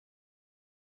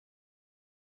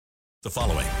The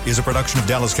following is a production of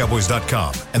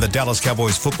DallasCowboys.com and the Dallas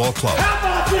Cowboys Football Club. How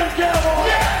about them Cowboys?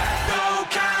 Yeah! Go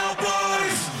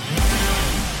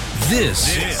Cowboys!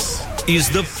 This is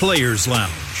the Players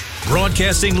Lounge,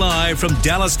 broadcasting live from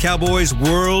Dallas Cowboys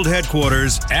World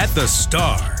Headquarters at the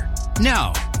Star.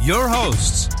 Now, your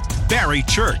hosts, Barry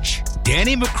Church,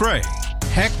 Danny McCray,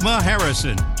 Heckma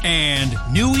Harrison, and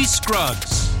Newy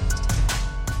Scruggs.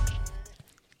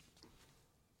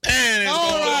 And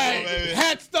all right,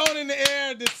 hat's thrown in the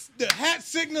air. The hat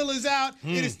signal is out.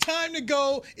 It is time to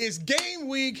go. It's game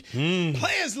week.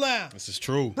 Players Lounge. This is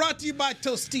true. Brought to you by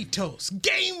Tostitos.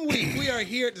 Game week. We are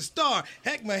here at the Star.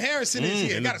 Heckma Harrison is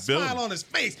here. Got a smile on his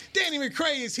face. Danny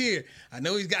McCray is here. I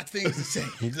know he's got things to say.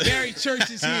 Barry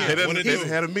Church is here. They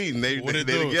had a meeting. They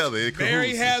together.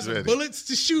 Barry has bullets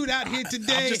to shoot out here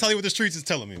today. I'm just telling you what the streets is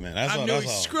telling me, man. That's all. Newy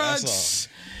Scruggs.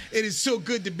 It is so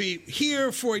good to be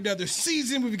here for another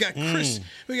season. We've got Chris.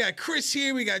 We got Chris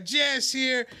here. We got Jazz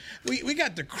here. We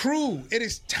got the crew. It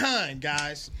is time,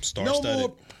 guys. No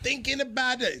more thinking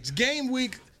about it. It's game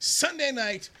week, Sunday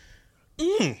night,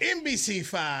 NBC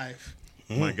 5.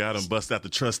 Oh my God, I'm bust out the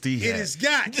trustee hat. It is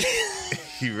got.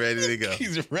 He ready to go.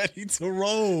 He's ready to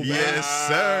roll, man. Yes,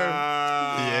 sir.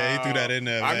 Yeah, he threw that in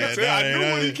there, man. I knew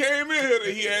when he came in here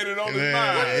that he had it on his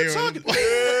mind. What are you talking about?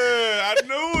 Yeah, I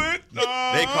knew it.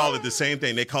 They call it the same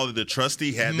thing. They call it the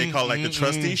trustee hat. They call it like the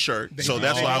trustee shirt. So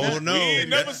that's why I don't know. He ain't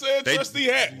never said trustee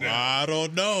hat. I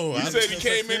don't know. He said he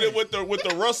came in there with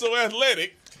the Russell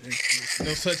Athletic.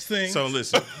 No such thing. So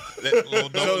listen.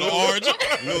 Orange.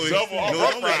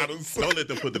 Rough Riders. Don't let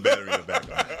them put the battery in the back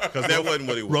on it. Because that wasn't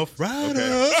what it was. Rough Riders.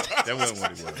 Okay? That wasn't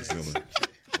what it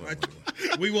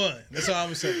was. We won. That's all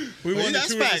I'm saying. We won the That's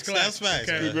Two facts. Rivers That's Classic. facts.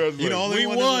 Okay? You the only We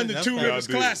one won the that's Two facts. Rivers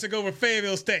Classic over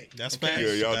Fayetteville State. That's facts.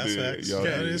 Yeah, y'all That's did. facts. Y'all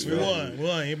Okay, did. we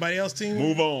won. Anybody else team?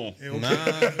 Move on. Yeah,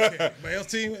 okay. Okay. Anybody else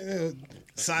team?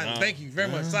 Silence. Thank you very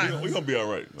much. Silence. We're going to be all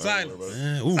right. Silence.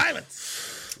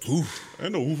 Silence.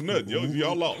 Ain't no oof nothing.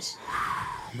 Y'all lost.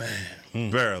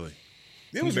 Man. Barely.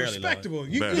 It was barely respectable.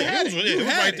 You Barely. had it. It was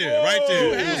right there. You Right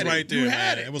there. had It was right there. You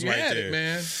had man. it. It was You right had there. it,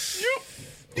 man.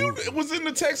 You was in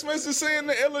the text message saying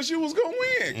that LSU was going to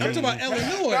win. I'm talking about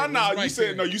Illinois.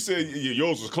 You said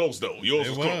yours was close though. Yours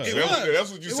was close. It was.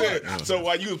 That's what you said. Was. So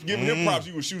while you was giving him props,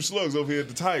 you would shoot slugs over here at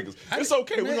the Tigers. It's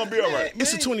okay. We're gonna be all right.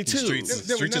 It's a 22. Streets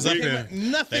is up there.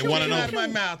 Nothing They wanna came know. out of my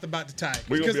mouth about the Tigers.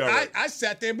 We gonna Because be all right. I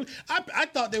sat there. I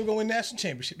thought they were going to win national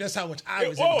championship. That's how much I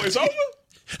was. Whoa, in it's over?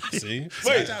 See?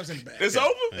 Wait, I was in the back. it's over?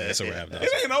 Yeah, it's a wrap. It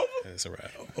ain't over. It's a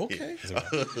wrap. Okay. It's a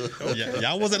wrap.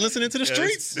 Y'all wasn't listening to the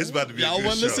streets. This about to be a Y'all good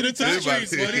wasn't listening to show. the This about to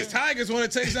streets. be- Well, these Tigers want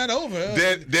to take that over.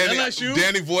 LSU.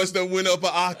 Danny voice done went up an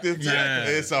octave. Yeah.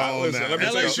 It's all Listen, now. let me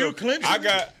tell you LSU something.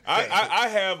 Clemson. I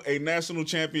have a national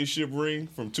championship ring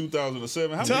from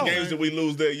 2007. How Tell many me. games did we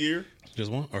lose that year? Just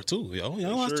one or two. Y'all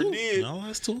lost Sure two. did. Y'all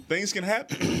lost two. Things can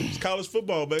happen. It's college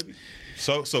football, baby.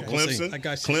 So Clemson, I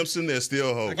got you. Clemson, there's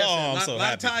still hope. Like I said, I'm a lot so of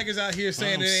happy. Tigers out here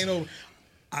saying I'm it ain't over.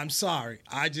 I'm sorry.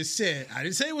 I didn't say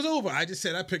it was over. I just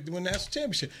said I picked to win national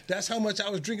championship. That's how much I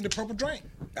was drinking the purple drink.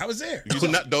 I was there.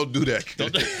 Don't do that.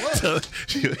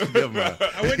 Never mind.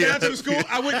 I went down to the school.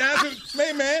 I went down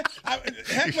to man.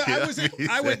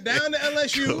 I went down to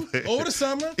LSU over the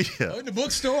summer. Yeah. In the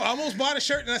bookstore. I almost bought a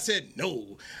shirt, and I said,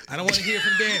 "No, I don't want to hear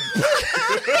from Danny.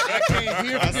 I can't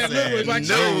hear from Danny." Literally,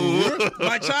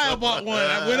 my child bought one.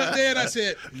 I went up there and I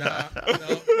said, "Nah,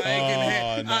 no,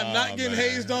 I'm not getting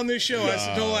hazed on this show."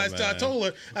 I told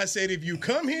her, I said, "If you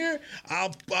come here, I'll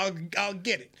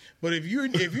get it. But if you're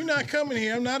not coming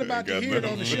here, I'm not about to hear it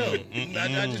on the show.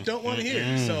 I just don't want to hear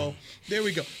it." So there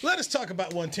we go. Let us talk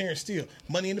about one Terrence Steele.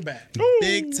 Money in the bag.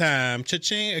 Big time.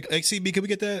 Cha-ching. XCB, can we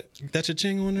get that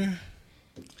cha-ching on there?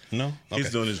 No? Okay.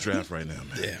 He's doing his draft right now,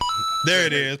 man. Yeah. There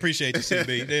it is. Appreciate you, CB.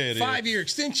 There it is. 5-year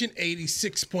extension,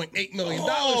 $86.8 million,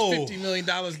 Oh. $50 million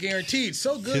guaranteed.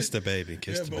 So good. Kiss the baby.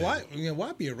 Kiss the baby.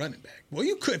 Why be a running back? Well,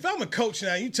 you could. If I'm a coach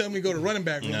now, you tell me to go to running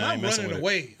back room. Nah, I I'm ain't messing running with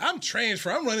away. I'm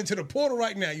transfer. I'm running to the portal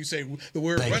right now. You say the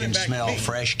word They running can back. smell to me.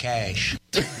 fresh cash.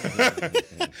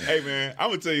 Hey, man, I'm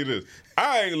going to tell you this.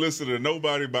 I ain't listening to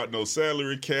nobody about no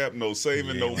salary cap, no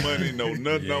saving, no money, no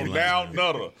nothing, no now,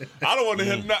 nutter. I don't want to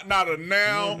hear not a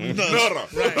now, nutter.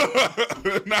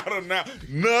 Not a now,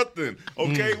 nothing.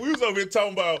 Okay? We was over here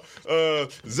talking about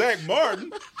Zach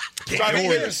Martin. Trying to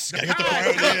get us. We can't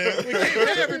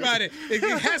pay everybody.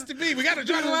 It has to be. We got to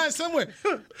draw the line somewhere.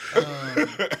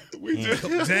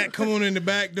 Zach, come on in the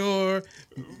back door.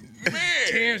 Man,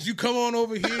 Terrence, you come on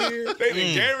over here. they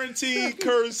didn't guarantee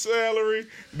Kurt's salary.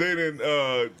 They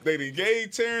didn't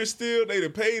gave Terrence Steele. They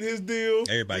done paid his deal.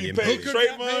 Everybody we getting paid paid. Hooker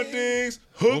got Trayvon paid. Diggs,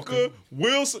 Hooker,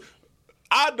 Wilson.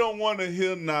 I don't want to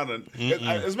hear nothing.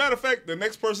 As a matter of fact, the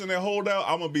next person that hold out,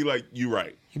 I'm gonna be like, "You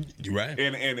right." You right.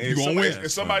 And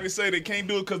somebody say they can't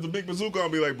do it because the big bazooka, I'll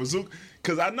be like, bazooka,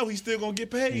 because I know he's still gonna get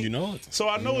paid. You know it. So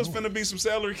I know it's finna be some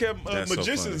salary cap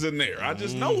magicians in there. I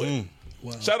just know it.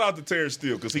 Wow. Shout out to Terrence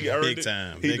Steele because he earned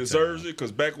it. He deserves it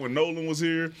because back when Nolan was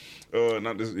here, he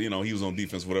was on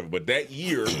defense, whatever. But that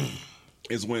year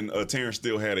is when Terrence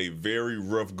Steele had a very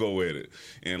rough go at it.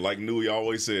 And like Newey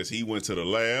always says, he went to the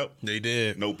lab. They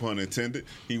did. No pun intended.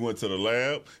 He went to the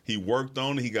lab. He worked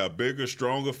on it. He got bigger,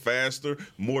 stronger, faster,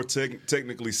 more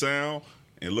technically sound.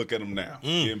 And look at him now,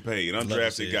 getting paid.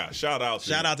 Undrafted guy. Shout out to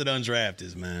the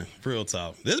undrafteds, man. Real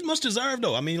talk. This is much deserved,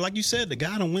 though. I mean, like you said, the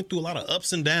guy done went through a lot of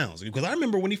ups and downs. Because I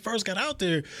remember when he first got out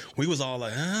there, we was all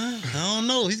like, I don't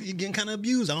know. He's getting kind of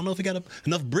abused. I don't know if he got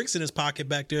enough bricks in his pocket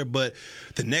back there. But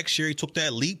the next year, he took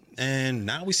that leap. And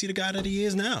now we see the guy that he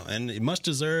is now. And much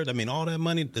deserved. I mean, all that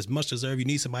money is much deserved. You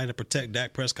need somebody to protect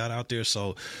Dak Prescott out there.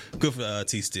 So good for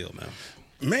T. Steele, man.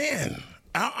 Man,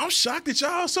 I'm shocked that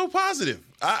y'all are so positive.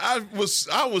 I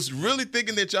was really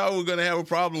thinking that y'all were going to have a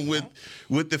problem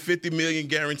with the $50 million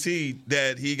guarantee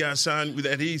that he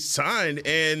signed,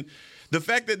 and the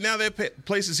fact that now that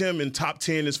places him in top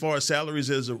 10 as far as salaries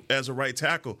as a right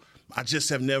tackle. I just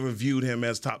have never viewed him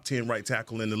as top 10 right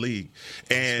tackle in the league.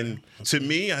 And to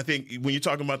me, I think when you're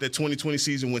talking about that 2020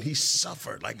 season when he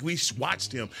suffered, like we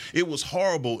watched him, it was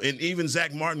horrible. And even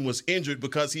Zach Martin was injured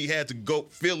because he had to go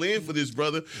fill in for this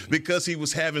brother because he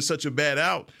was having such a bad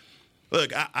out.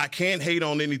 Look, I can't hate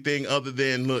on anything other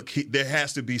than, there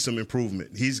has to be some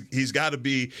improvement. He's got to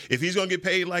be, if he's going to get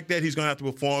paid like that, he's going to have to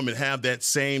perform and have that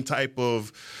same type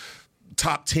of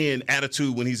top 10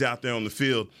 attitude when he's out there on the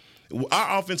field.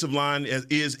 Our offensive line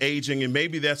is aging, and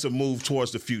maybe that's a move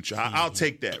towards the future. I'll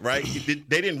take that, right?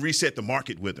 They didn't reset the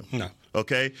market with him. No.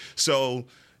 Okay? So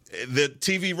the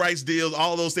TV rights deals,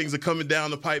 all those things are coming down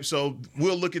the pipe. So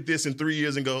we'll look at this in 3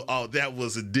 years and go, oh, that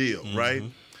was a deal, right?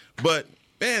 But,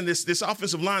 man, this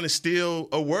offensive line is still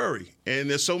a worry. And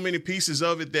there's so many pieces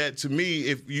of it that, to me,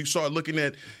 if you start looking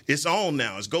at it's on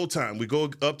now. It's go time. We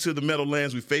go up to the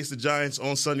Meadowlands. We face the Giants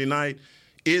on Sunday night.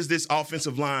 Is this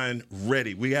offensive line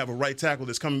ready? We have a right tackle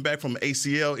that's coming back from an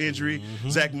ACL injury.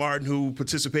 Zach Martin, who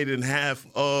participated in half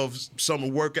of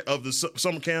the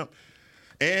summer camp.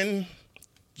 And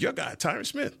your guy, Tyron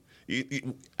Smith.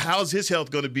 How's his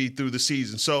health going to be through the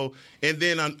season? So, and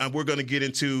then we're going to get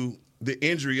into the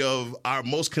injury of our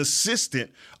most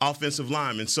consistent offensive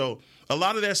lineman. So a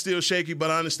lot of that's still shaky,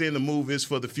 but I understand the move is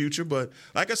for the future. But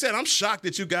like I said, I'm shocked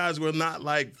that you guys were not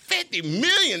like $50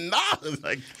 million,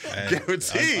 like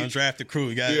guaranteed. Undrafted crew,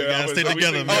 you got to stick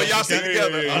together. Oh, y'all stick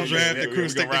together. Undrafted crew,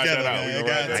 stick together.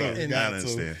 I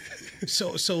understand.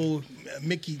 So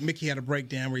Mickey had a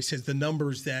breakdown where he says the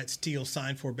numbers that Steele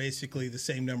signed for basically the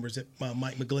same numbers that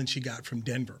Mike McGlinchey got from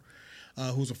Denver.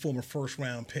 Who's a former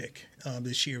first-round pick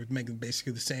this year, making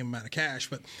basically the same amount of cash.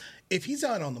 But if he's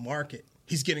out on the market,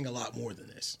 he's getting a lot more than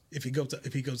this. If he goes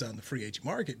out in the free agent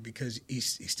market, because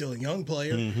he's still a young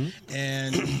player,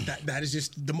 and that is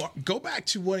just the go back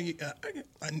to what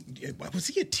was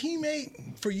he a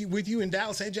teammate with you in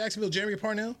Dallas and Jacksonville, Jeremy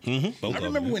Parnell? I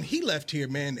remember when he left here,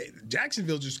 man.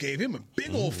 Jacksonville just gave him a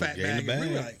big old fat bag.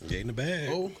 We were like, in the bag.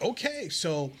 Oh, okay,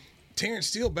 so. Terrence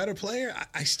Steele, better player.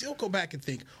 I still go back and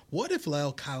think, what if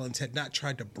La'el Collins had not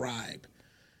tried to bribe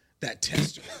that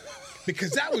tester?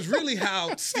 Because that was really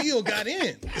how Steele got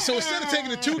in. So instead of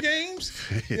taking the 2 games,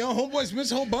 homeboys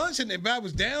missed a whole bunch, and everybody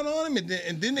was down on him.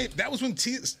 And then that was when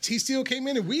T. Steele came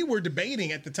in, and we were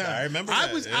debating at the time. I remember that.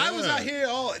 I was out here,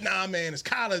 man, it's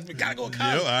Collins. We got to go with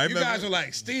Collins. You guys were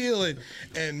like, Steele.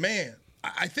 And man,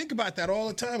 I think about that all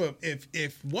the time.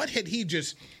 If what had he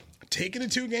just taken a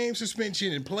 2-game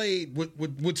suspension and played,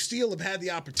 would Steele have had the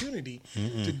opportunity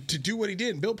to do what he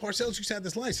did? And Bill Parcells used to have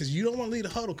this line, says you don't want to lead a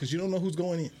huddle because you don't know who's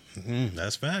going in.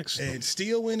 That's facts. And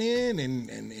Steele went in,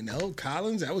 and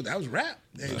Collins, that was rap.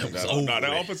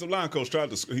 That offensive line coach tried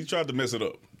to mess it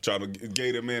up. Tried to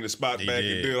get him in the spot back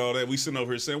and did all that. We sitting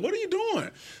over here saying, "What are you doing?"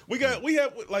 We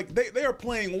have like they are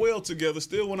playing well together.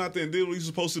 Steele went out there and did what he was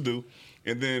supposed to do,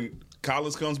 and then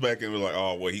Collins comes back and we're like,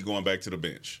 "Oh, well, he going back to the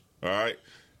bench." All right.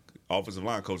 Offensive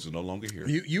line coach is no longer here.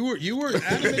 You were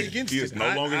adamant against it. He is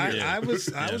no longer here. I was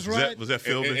right. Was that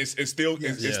Phil? And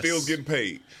Steele's getting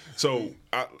paid. So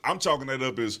I'm chalking that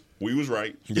up as we was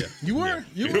right. Yeah, you were.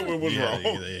 You were. It was wrong.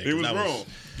 It was wrong.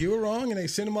 You were wrong, and they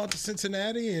sent him out to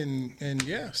Cincinnati, and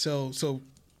yeah. So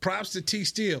props to T.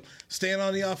 Steele staying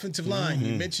on the offensive line.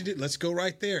 You mentioned it. Let's go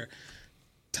right there.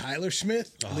 Tyler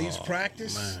Smith leaves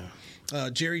practice.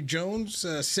 Jerry Jones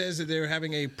says that they're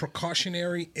having a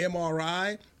precautionary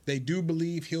MRI. They do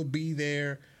believe he'll be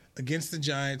there against the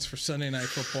Giants for Sunday Night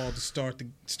Football to start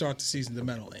the season to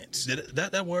Meadowlands.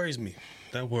 That worries me.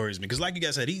 That worries me because, like you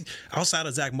guys said, he outside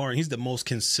of Zach Martin, he's the most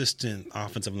consistent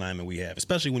offensive lineman we have,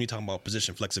 especially when you're talking about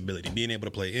position flexibility, being able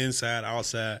to play inside,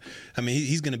 outside. I mean,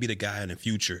 he's going to be the guy in the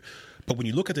future. But when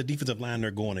you look at the defensive line they're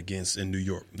going against in New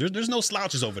York, there's no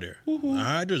slouches over there. All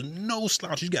right, there's no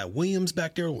slouches. You got Williams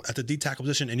back there at the D tackle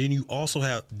position, and then you also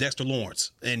have Dexter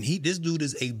Lawrence, and this dude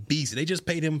is a beast. They just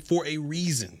paid him for a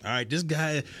reason. All right, this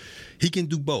guy, he can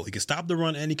do both. He can stop the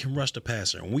run and he can rush the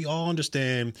passer. And we all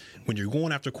understand when you're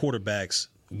going after quarterbacks,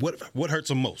 what hurts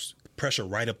them most? Pressure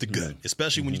right up the gut,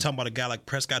 especially when you're talking about a guy like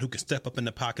Prescott who can step up in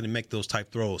the pocket and make those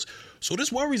type throws. So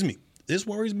this worries me. This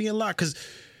worries me a lot because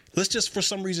let's just for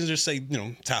some reason just say,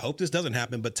 I hope this doesn't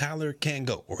happen, but Tyler can't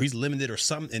go or he's limited or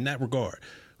something in that regard.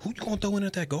 Who you going to throw in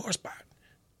at that guard spot?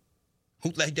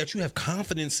 Who like that you have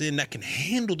confidence in that can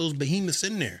handle those behemoths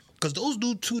in there? Because those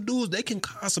two dudes, they can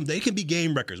cause them. They can be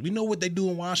game wreckers. We know what they do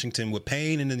in Washington with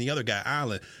Payne and then the other guy,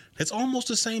 Allen. It's almost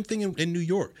the same thing in New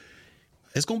York.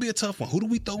 It's going to be a tough one. Who do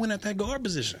we throw in at that guard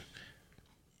position?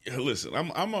 Yeah, listen,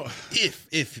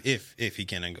 if he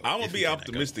can go. I'm gonna be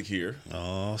optimistic here.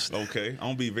 Oh, okay. I'm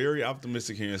gonna be very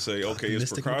optimistic here and say, okay,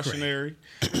 it's precautionary.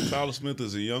 Tyler Smith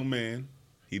is a young man.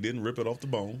 He didn't rip it off the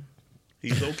bone.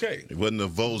 He's okay. It wasn't a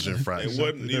Vulcan fracture. It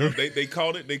wasn't. They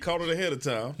caught it. They caught it ahead of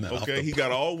time. No, okay, he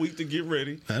got all week to get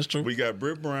ready. That's true. We got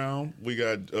Britt Brown. We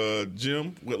got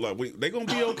Jim. They're gonna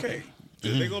be okay.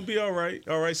 They're gonna be all right.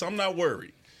 All right. So I'm not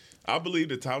worried. I believe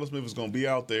that Tyler Smith is going to be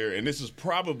out there, and this is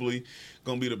probably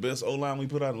going to be the best O-line we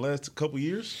put out in the last couple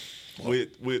years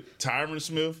with Tyron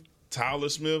Smith, Tyler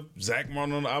Smith, Zach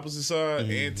Martin on the opposite side,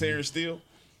 and Terrence Steele.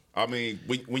 I mean,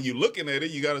 when you're looking at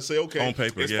it, you got to say, okay, on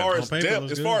paper, as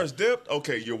far as depth,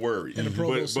 okay, you're worried. In the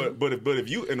Pro Bowl center. But if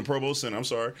you in the Pro Bowl center, I'm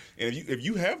sorry, and if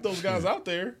you have those guys out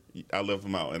there, I left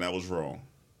them out, and that was wrong.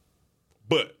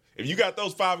 But if you got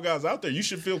those 5 guys out there, you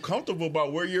should feel comfortable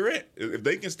about where you're at. If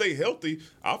they can stay healthy,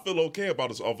 I feel okay about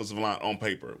this offensive line on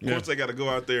paper. Of course, they got to go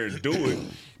out there and do it.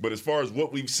 But as far as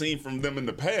what we've seen from them in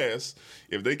the past,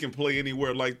 if they can play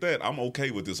anywhere like that, I'm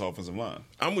okay with this offensive line.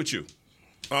 I'm with you.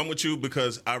 I'm with you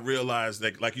because I realize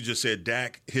that, like you just said,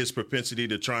 Dak, his propensity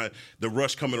to try the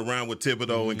rush coming around with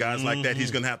Thibodeau and guys like that,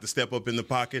 he's going to have to step up in the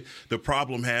pocket. The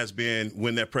problem has been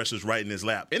when that pressure's right in his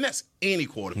lap. And that's any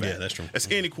quarterback. Yeah, that's true. That's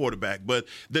any quarterback. But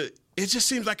it just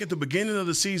seems like at the beginning of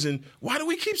the season, why do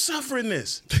we keep suffering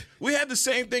this? We had the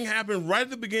same thing happen right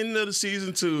at the beginning of the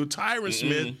season to Tyron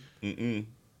Smith.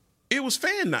 It was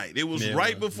fan night. It was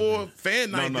before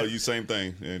fan night. No, same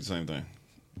thing. Yeah, same thing.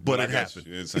 But it happened.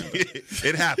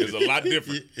 It happened. It's a lot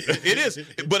different. It is.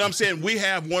 But I'm saying we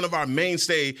have one of our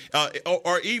mainstay,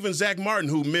 or even Zach Martin,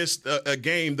 who missed a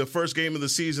game, the first game of the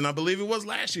season. I believe it was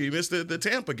last year. He missed the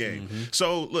Tampa game.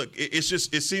 So, look, it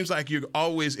seems like you're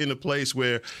always in a place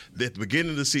where at the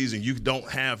beginning of the season you don't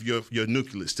have your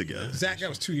nucleus together. Zach, that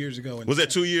was 2 years ago. Was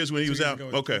that 2 years when he was out?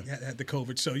 Okay. Had the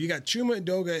COVID. So you got Chuma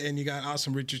Edoga and you got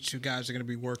Awesome Richards, 2 guys are going to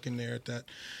be working there at that,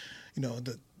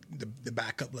 the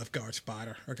backup left guard spot.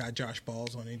 Our guy Josh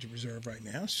Ball's on injured reserve right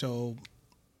now. So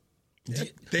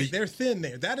they're thin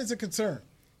there. That is a concern.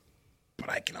 But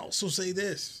I can also say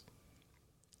this.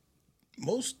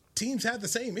 Most teams have the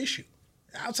same issue.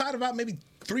 Outside of about maybe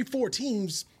 3-4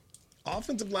 teams,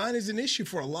 offensive line is an issue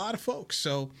for a lot of folks.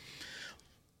 So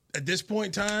at this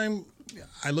point in time,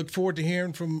 I look forward to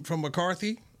hearing from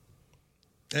McCarthy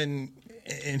and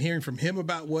hearing from him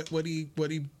about what he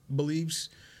believes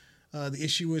the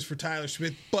issue is for Tyler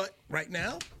Smith. But right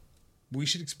now, we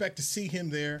should expect to see him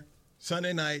there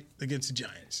Sunday night against the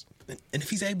Giants. And if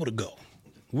he's able to go,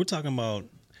 we're talking about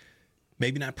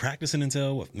maybe not practicing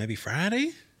until maybe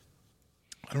Friday?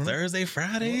 I don't know. Thursday,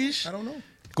 Friday-ish? I don't know.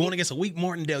 Going against a weak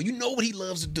Martindale. You know what he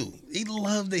loves to do. He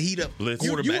loves to heat up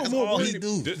quarterback. That's all he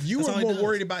do. You were more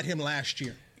worried about him last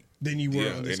year than you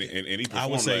were on this game. And he performed I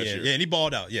would say, last year. Yeah, and he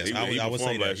balled out. Yes, I would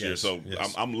say that last year. So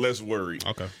yes. I'm less worried.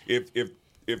 Okay.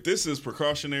 If this is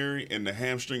precautionary and the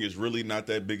hamstring is really not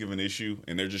that big of an issue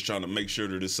and they're just trying to make sure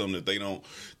that it's something that they don't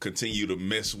continue to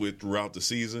mess with throughout the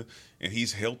season and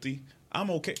he's healthy, I'm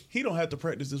okay. He don't have to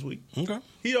practice this week. Okay.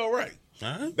 He all right.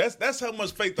 All right. That's how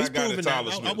much faith I got in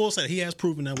Tyler Smith. I will say he has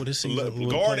proven that with his season.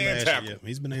 Guard and tackle. Yeah,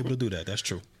 he's been able to do that. That's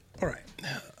true. All right.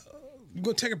 We're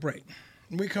going to take a break.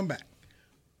 When we come back,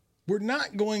 we're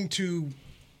not going to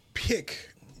pick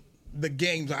the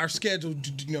games, our schedule,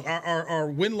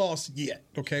 our win-loss yet,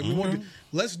 okay? We want to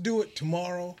let's do it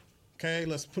tomorrow, okay?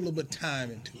 Let's put a little bit of time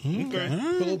into it, okay?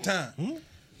 Put a little time.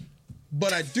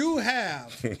 But I do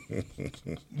have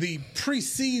the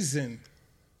preseason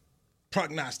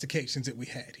prognostications that we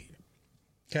had here,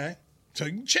 okay? So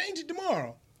you can change it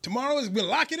tomorrow, Tomorrow is we'll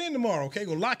lock it in tomorrow. Okay,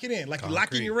 go lock it in. Like you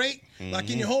lock in your rate, lock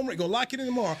in your home rate. Go lock it in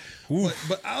tomorrow.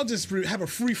 But I'll just have a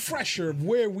refresher of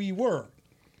where we were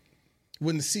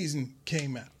when the season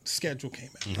came out, schedule came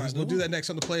out. All right, we'll do that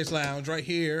next on the Players Lounge right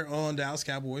here on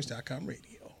DallasCowboys.com radio.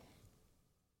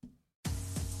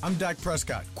 I'm Dak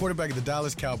Prescott, quarterback of the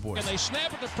Dallas Cowboys. And they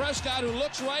snap it to Prescott, who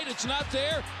looks right. It's not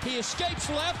there. He escapes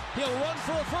left. He'll run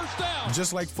for a first down.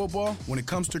 Just like football, when it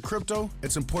comes to crypto,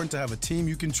 it's important to have a team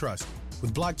you can trust.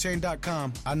 With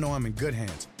Blockchain.com, I know I'm in good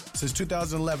hands. Since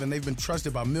 2011, they've been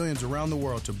trusted by millions around the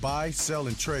world to buy, sell,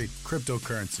 and trade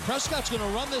cryptocurrency. Prescott's going to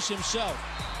run this himself.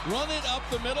 Run it up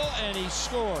the middle, and he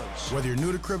scores. Whether you're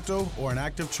new to crypto or an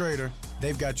active trader,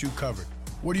 they've got you covered.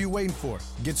 What are you waiting for?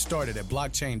 Get started at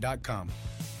Blockchain.com.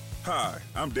 Hi,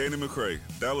 I'm Danny McCray,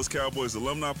 Dallas Cowboys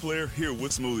alumni player here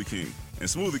with Smoothie King. And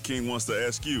Smoothie King wants to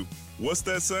ask you, what's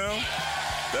that sound?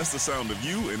 That's the sound of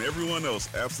you and everyone else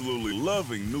absolutely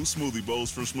loving new smoothie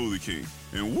bowls from Smoothie King.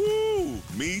 And woo,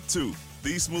 me too.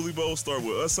 These smoothie bowls start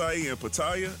with acai and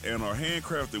pitaya and are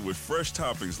handcrafted with fresh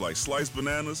toppings like sliced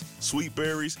bananas, sweet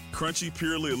berries, crunchy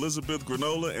Purely Elizabeth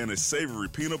granola, and a savory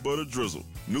peanut butter drizzle.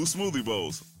 New smoothie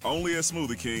bowls, only at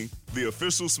Smoothie King, the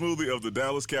official smoothie of the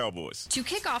Dallas Cowboys. To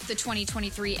kick off the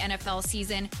 2023 NFL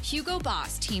season, Hugo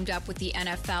Boss teamed up with the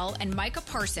NFL and Micah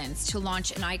Parsons to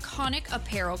launch an iconic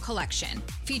apparel collection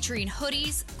featuring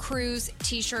hoodies, crews,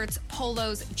 t-shirts,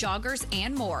 polos, joggers,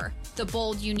 and more. The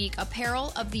bold, unique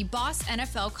apparel of the Boss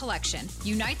NFL collection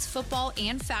unites football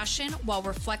and fashion while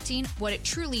reflecting what it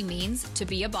truly means to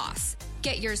be a boss.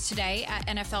 Get yours today at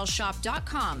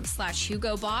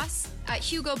nflshop.com/HugoBoss, at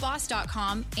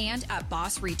HugoBoss.com, and at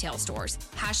Boss retail stores.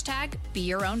 Hashtag be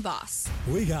your own boss.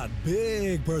 We got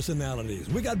big personalities.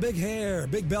 We got big hair,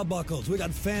 big belt buckles. We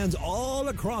got fans all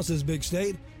across this big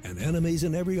state and enemies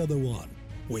in every other one.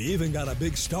 We even got a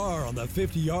big star on the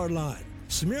 50-yard line.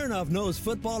 Smirnoff knows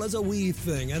football is a we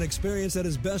thing, an experience that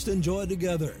is best enjoyed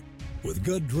together. With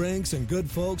good drinks and good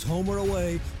folks home or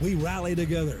away, we rally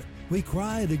together. We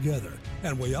cry together,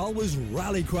 and we always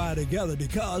rally cry together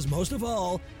because, most of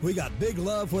all, we got big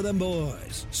love for them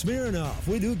boys. Smirnoff,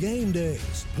 we do game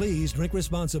days. Please drink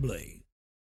responsibly.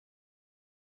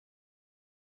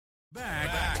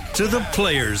 Back to the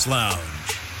Players Lounge.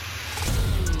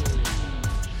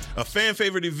 A fan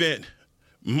favorite event,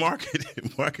 Market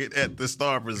at the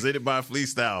Star, presented by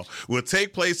Fleestyle, will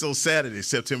take place on Saturday,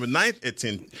 September 9th at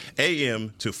 10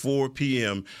 a.m. to 4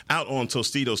 p.m. out on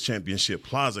Tostitos Championship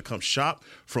Plaza. Come shop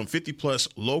from 50-plus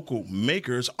local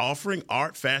makers offering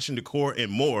art, fashion, decor,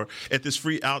 and more at this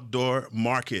free outdoor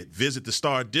market. Visit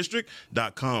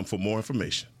thestardistrict.com for more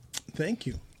information. Thank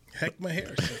you. Heckma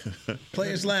Harrison.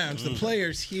 Players Lounge. The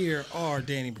players here are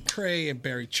Danny McCray and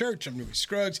Barry Church. I'm Louis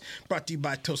Scruggs, brought to you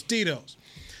by Tostitos.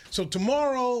 So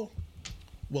tomorrow,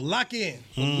 we'll lock in.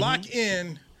 We'll lock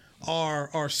in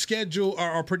our schedule,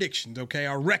 our predictions, okay,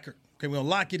 our record. Okay, we'll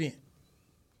lock it in.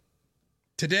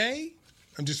 Today,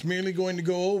 I'm just merely going to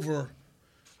go over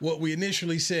what we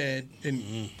initially said,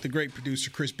 and the great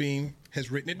producer, Chris Beam, has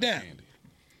written it down.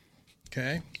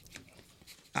 Okay?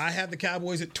 I have the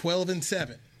Cowboys at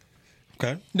 12-7.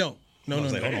 Okay. No. Hold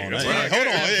on.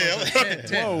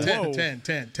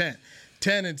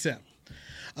 10-7.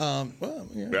 Well,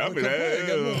 yeah, that mean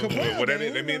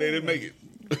they didn't make it.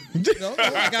 No,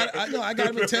 I got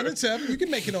them at 10-7. You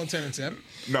can make it on 10-7.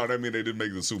 No, that mean they didn't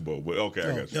make the Super Bowl. But okay,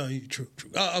 I got you. No, true.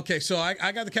 Okay, so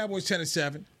I got the Cowboys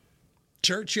 10-7.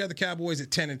 Church, you had the Cowboys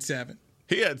at 10-7.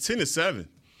 He had 10-7.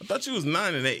 I thought you was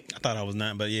 9-8. I thought I was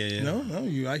 9, but yeah. No,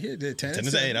 you. I hear that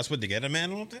 10-7. That's what they got a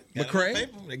man on that. McCray,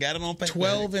 they got it on paper.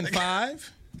 12-5.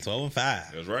 12-5.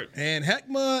 That's right. And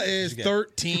Heckma is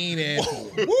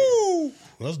 13-4. Woo!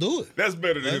 Let's do it. That's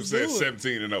better than him saying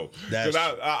 17-0. Because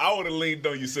I would have leaned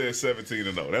on you saying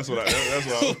 17-0. That's what I.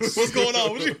 What's going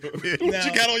on? What you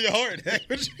got on your heart?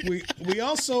 we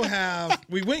also have.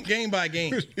 We went game by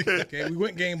game. Okay, we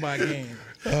went game by game.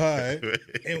 All right.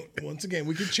 And once again,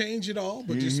 we could change it all,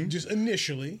 but just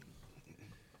initially,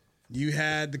 you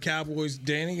had the Cowboys.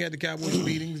 Danny had the Cowboys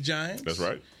beating the Giants. That's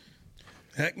right.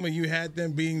 Heckma, you had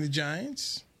them beating the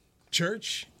Giants.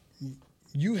 Church,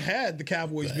 you had the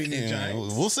Cowboys beating the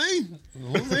Giants. We'll see.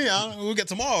 We'll get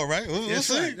tomorrow, right? We'll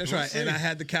see. Right. That's right. And I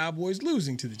had the Cowboys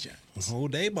losing to the Giants. Whole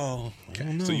day ball.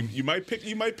 Okay. So you might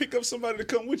pick up somebody to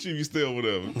come with you if you stay over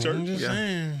there. Church. I'm just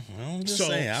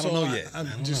saying. I don't know yet.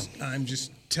 I'm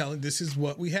just telling. This is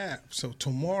what we have. So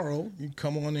tomorrow you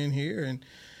come on in here and,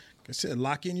 like I said,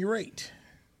 lock in your rate.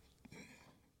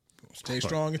 Stay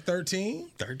strong at 13.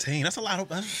 13. That's a lot.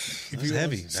 That's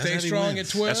heavy. Stay strong at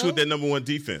 12. That's with their number one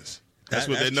defense. That's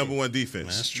their number one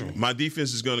defense. That's true. My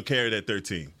defense is going to carry that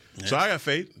 13. So I got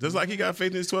faith. Just like he got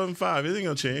faith in his 12-5. It ain't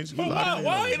gonna change.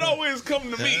 Why it always come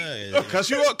to me? Cause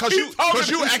you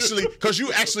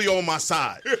actually on my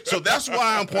side. So that's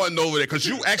why I'm pointing over there. Cause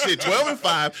you actually at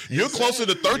 12-5. You're closer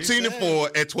to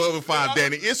 13-4 at 12-5,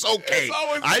 Danny. It's okay.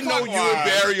 I know you and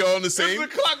Barry are on the same.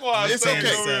 It's clockwise. It's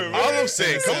okay. All I'm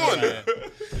saying, come on now.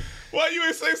 Why you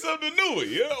ain't say something to Newey?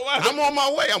 You know, I'm on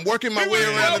my way. I'm working my way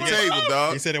around the table,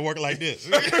 dog. He said it worked like this.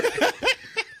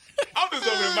 I'm just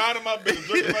over here minding my business,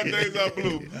 drinking my days out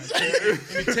blue.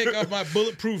 Let me take off my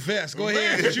bulletproof vest. Go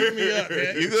ahead and shoot me up,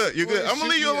 man. You good? You good? I'm gonna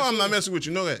leave you alone. I'm not messing with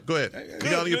you. No, go ahead. You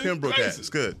got on your Pembroke hat. It's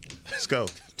good. Let's go.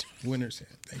 Winners hat.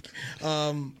 Thank you.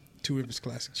 Two Rivers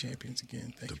Classic champions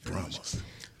again. Thank you very much.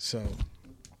 So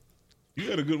you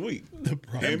had a good week. The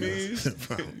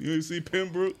Emmys, UNC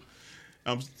Pembroke.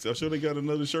 I'm sure they got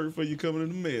another shirt for you coming in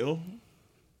the mail.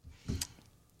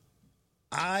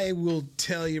 I will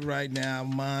tell you right now,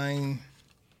 mine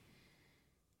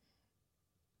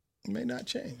may not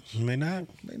change. May not.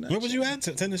 What was you at?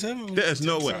 10-7? There's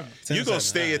no way. You're going to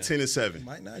stay at 10-7.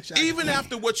 Might not change. Even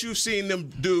after what you've seen them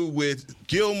do with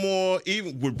Gilmore,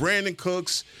 even with Brandon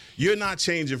Cooks, you're not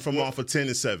changing from off of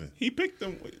 10-7. He picked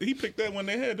them. He picked that when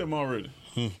they had them already.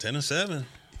 10-7.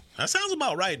 That sounds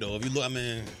about right, though. If you look, I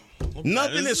mean,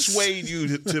 nothing has swayed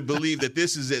you to believe that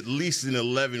this is at least an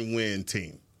 11-win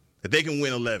team. That they can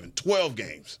win 12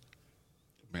 games.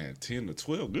 Man,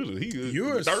 10-12, good. He is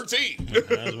yours 13.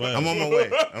 Well. I'm on my way.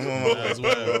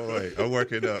 I'm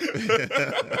working up.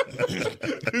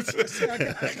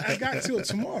 I got till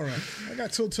tomorrow. I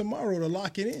got till tomorrow to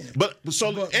lock it in. But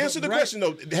answer the question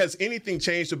though. Has anything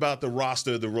changed about the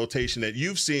roster, the rotation that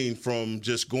you've seen from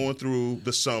just going through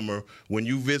the summer when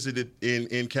you visited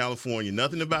in California?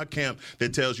 Nothing about camp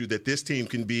that tells you that this team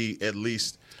can be at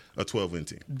least a 12-win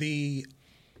team. The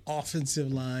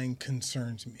offensive line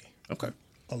concerns me. Okay.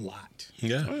 A lot.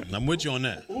 Yeah, I'm with you on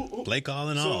that. Play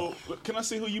calling all. So, can I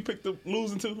see who you picked up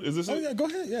losing to? Is this it? Yeah, go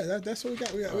ahead. Yeah, that's what we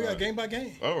got. We got game by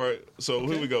game. All right. So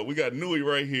here we go. We got Newey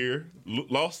right here.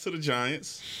 Lost to the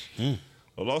Giants.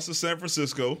 Lost to San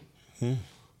Francisco.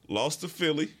 Lost to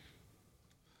Philly.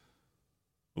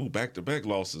 Ooh, back-to-back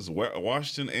losses.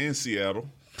 Washington and Seattle.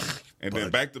 And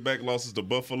then back-to-back losses to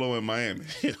Buffalo and Miami.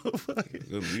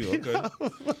 Okay. I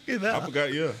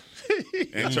forgot, yeah.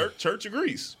 And Church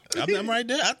agrees. I'm right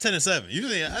there. I'm 10-7.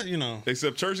 Usually,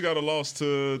 Except Church got a loss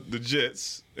to the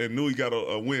Jets, and Newey got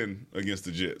a win against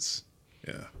the Jets.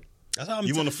 Yeah. That's how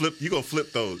you want to flip? You gonna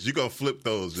flip those? You gonna flip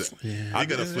those? Yeah. I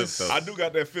gotta flip those. I do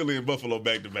got that Philly and Buffalo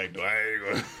back to back though.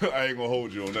 I ain't gonna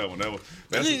hold you on that one.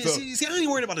 That's see, I ain't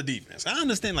worried about the defense. I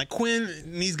understand like Quinn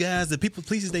and these guys, the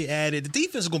pieces they added. The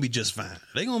defense is gonna be just fine.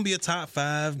 They're gonna be a top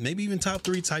 5, maybe even top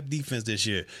 3 type defense this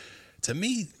year. To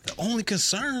me, the only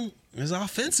concern is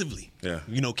offensively. Yeah.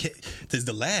 Is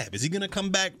the lab. Is he going to come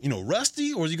back,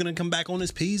 rusty, or is he going to come back on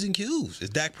his P's and Q's?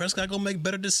 Is Dak Prescott going to make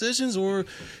better decisions, or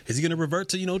is he going to revert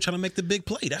to, trying to make the big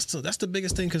play? That's the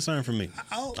biggest thing concern for me.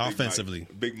 Offensively.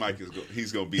 Big Mike is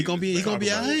he's going to be He's going to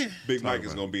be all right. Big Mike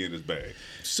is going to be in his bag.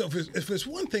 So if there's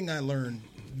one thing I learned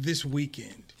this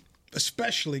weekend,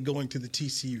 especially going to the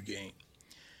TCU game,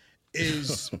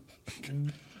 is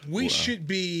we should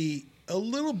be a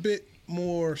little bit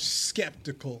more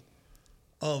skeptical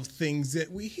of things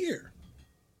that we hear.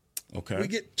 Okay. We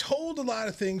get told a lot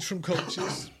of things from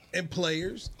coaches and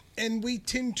players, and we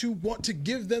tend to want to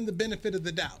give them the benefit of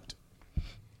the doubt.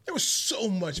 There was so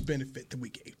much benefit that we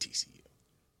gave TCU.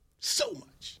 So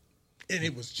much. And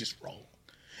it was just wrong.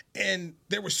 And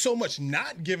there was so much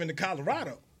not given to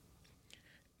Colorado.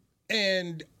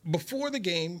 And before the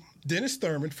game, Dennis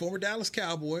Thurman, former Dallas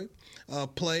Cowboy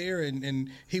player, and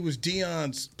he was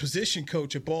Deion's position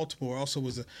coach at Baltimore, also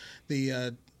was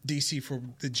the DC for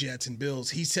the Jets and Bills.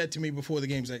 He said to me before the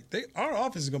game, he's like, our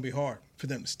offense is going to be hard for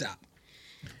them to stop.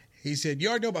 He said, you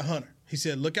already know about Hunter. He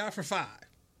said, look out for 5.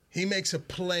 He makes a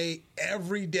play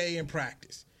every day in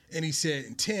practice. And he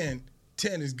said, 10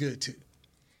 is good too.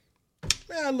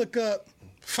 Man, I look up.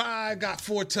 5 got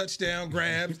 4 touchdown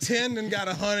grabs. 10 and got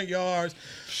 100 yards.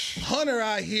 Hunter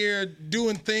out here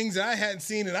doing things that I hadn't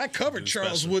seen, and I covered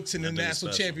Charles Woodson in the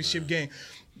national championship game.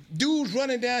 Dude's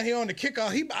running down here on the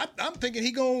kickoff. I'm thinking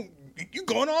you going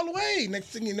all the way. Next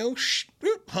thing you know,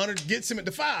 Hunter gets him at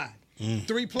the 5.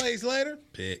 3 plays later,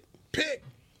 pick.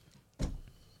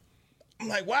 I'm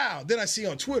like, wow. Then I see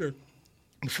on Twitter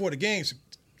before the game some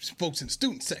folks in the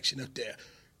student section up there.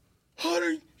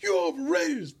 Hunter, you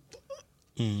overrated as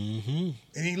and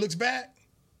he looks back.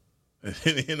 And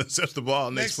he intercepts the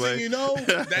ball next play. Next thing you know,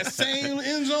 that same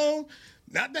end zone,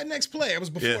 not that next play. It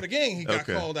was before the game he got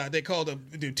called out. They called the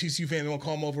TCU fans, they won't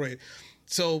call him overrated.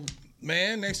 So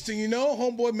Man, next thing you know,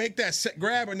 homeboy make that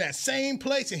grab in that same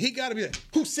place, and he got to be like,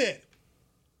 who said it?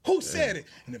 Who said it?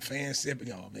 And the fans said,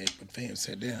 man, the fans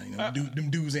sat down. Them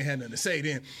dudes ain't had nothing to say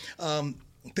then.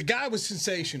 The guy was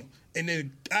sensational. And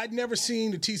then I'd never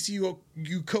seen the TCU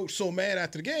coach so mad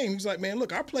after the game. He was like, man,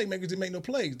 look, our playmakers didn't make no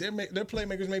plays. Their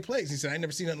playmakers made plays. He said, I ain't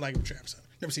never seen nothing like it with Travis Hunter.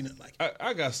 Never seen nothing like it.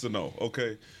 I got to know,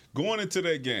 okay, going into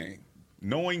that game,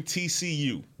 knowing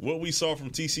TCU, what we saw from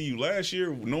TCU last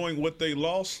year, knowing what they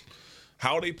lost,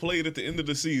 how they played at the end of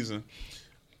the season,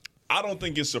 I don't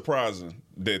think it's surprising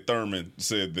that Thurman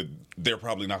said that they're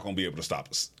probably not going to be able to stop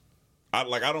us. I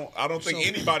don't think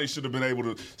anybody should have been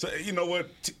able to say, you know what,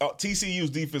 TCU's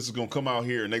defense is going to come out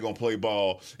here and they're going to play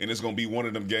ball, and it's going to be one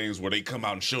of them games where they come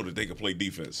out and show that they can play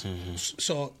defense. Mm-hmm.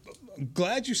 So I'm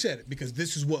glad you said it, because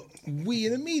this is what we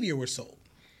in the media were sold.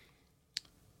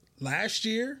 Last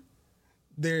year,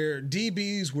 their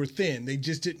DBs were thin. They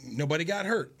just didn't. Nobody got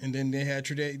hurt, and then they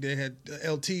had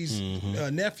LT's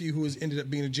nephew, who ended up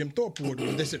being a Jim Thorpe award.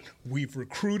 They said we've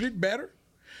recruited better.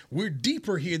 We're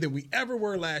deeper here than we ever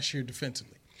were last year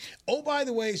defensively. Oh, by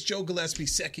the way, it's Joe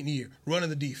Gillespie's second year running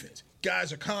the defense.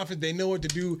 Guys are confident. They know what to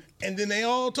do. And then they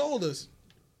all told us,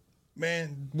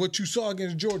 man, what you saw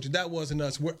against Georgia, that wasn't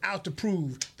us. We're out to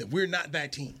prove that we're not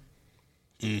that team.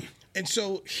 And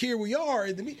so here we are.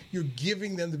 You're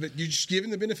giving them you're just giving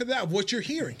the benefit of the doubt of what you're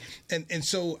hearing. And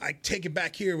so I take it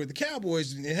back here with the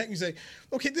Cowboys, and you say,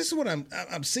 okay, this is what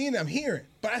I'm seeing, I'm hearing,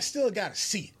 but I still got to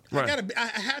see it. Right. I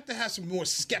have to have some more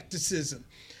skepticism,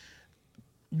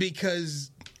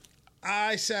 because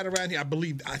I sat around here.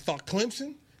 I thought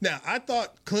Clemson. Now, I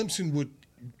thought Clemson would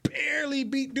barely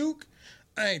beat Duke.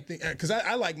 I ain't think, because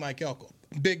I like Mike Elko,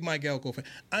 big Mike Elko fan.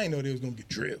 I didn't know they was gonna get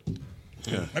drilled.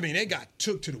 Yeah. I mean, they got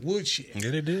took to the woodshed. Yeah,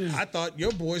 they did. I thought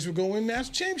your boys were going to win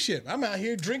national championship. I'm out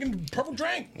here drinking purple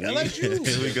drink. LSU.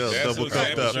 Here we go. Double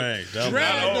cupped up.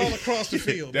 Dragged all across the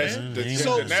field, man. The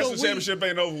national championship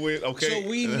ain't over with. Okay. So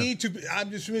we need to. I'm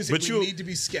just going to say we need to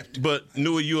be skeptical. But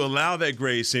Newell, you allow that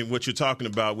grade. Saying what you're talking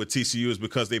about with TCU is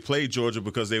because they played Georgia,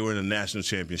 because they were in a national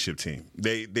championship team.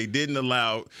 They didn't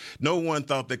allow. No one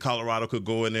thought that Colorado could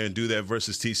go in there and do that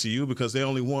versus TCU, because they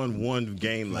only won one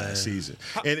game last season.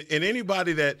 And anybody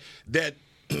that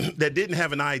didn't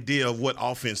have an idea of what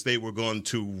offense they were going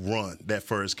to run that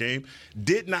first game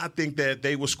did not think that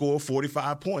they would score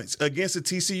 45 points against a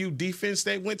TCU defense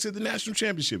that went to the national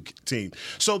championship team.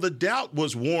 So the doubt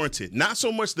was warranted. Not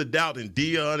so much the doubt in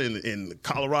Deion and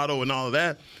Colorado and all of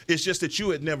that. It's just that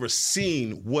you had never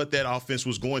seen what that offense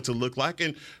was going to look like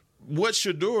and what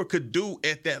Shedeur could do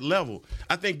at that level.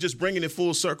 I think just bringing it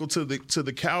full circle to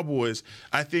the Cowboys,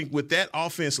 I think with that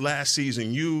offense last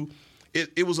season,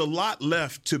 It was a lot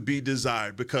left to be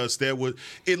desired, because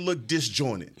it looked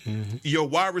disjointed. Mm-hmm. Your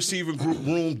wide receiver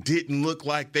room didn't look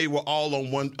like they were all on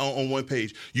one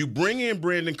page. You bring in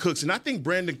Brandon Cooks, and I think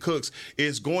Brandon Cooks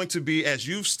is going to be, as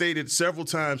you've stated several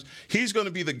times, he's going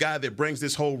to be the guy that brings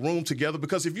this whole room together.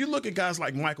 Because if you look at guys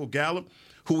like Michael Gallup,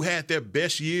 who had their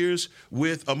best years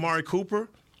with Amari Cooper,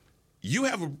 you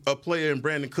have a player in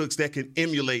Brandon Cooks that can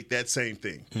emulate that same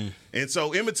thing. Mm. And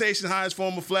so imitation highest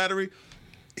form of flattery.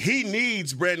 He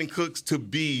needs Brandon Cooks to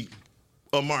be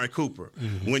Amari Cooper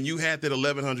when you had that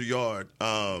 1,100-yard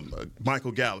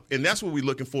Michael Gallup. And that's what we're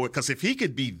looking for, because if he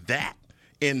could be that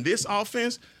in this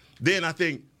offense, then I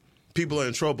think people are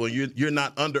in trouble. And you're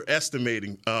not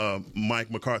underestimating Mike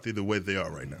McCarthy the way they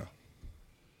are right now.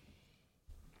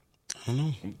 I don't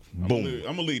know. Boom.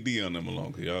 I'm going to leave Deion them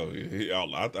alone.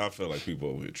 I feel like people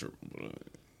over here tripping.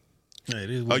 Yeah, it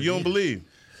is you don't believe?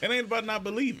 It ain't about not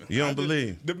believing. You don't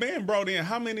believe? The man brought in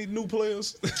how many new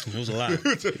players? It was a lot.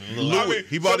 Louis.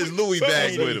 He brought his Louis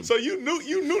bags with him. So you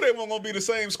knew they weren't going to be the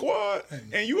same squad,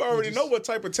 and you already know what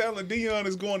type of talent Deion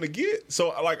is going to get.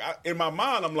 So, in my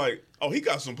mind, I'm like, oh, he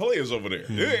got some players over there.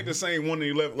 It ain't the same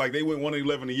 1-11 like they went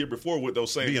 1-11 the year before with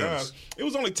those same guys. It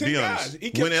was only 10 guys.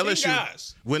 He kept 10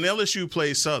 guys. When LSU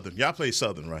plays Southern, y'all play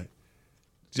Southern, right?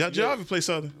 Did y'all ever play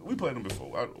Southern? We played them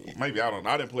before. I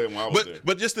didn't play them when I was there.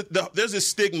 But just there's a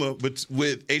stigma with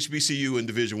HBCU and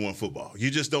Division I football. You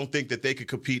just don't think that they could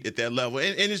compete at that level.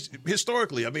 And it's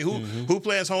historically, I mean, who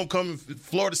plans homecoming?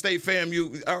 Florida State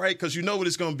FAMU, all right, because you know what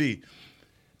it's going to be.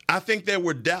 I think there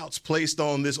were doubts placed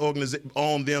on this organization,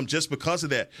 on them, just because of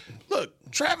that. Look,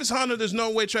 Travis Hunter, there's no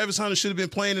way Travis Hunter should have been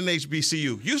playing in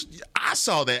HBCU. I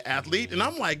saw that athlete, and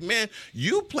I'm like, man,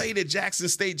 you played at Jackson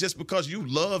State just because you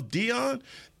love Deion?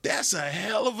 That's a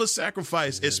hell of a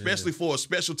sacrifice, especially for a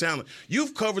special talent.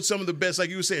 You've covered some of the best, like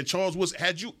you were saying, Charles Woods.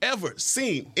 Had you ever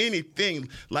seen anything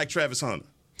like Travis Hunter?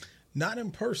 Not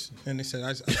in person. And they said,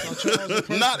 I saw Charles in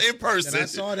person. Not in person. And I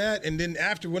saw that, and then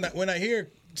after, when I hear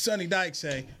Sonny Dykes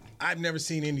say, I've never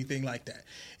seen anything like that.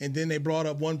 And then they brought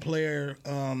up one player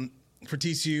for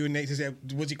TCU, and they said,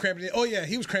 was he cramping? Oh, yeah,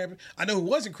 he was cramping. I know who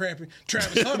wasn't cramping.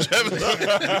 Travis Hunter.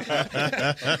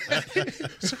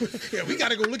 So, yeah, we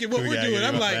got to go look at what we're doing.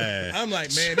 I'm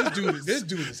like, man, this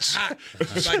dude is hot.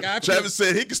 Like, Travis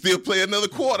said he could still play another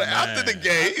quarter after the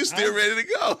game. He's still ready to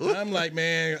go. I'm like,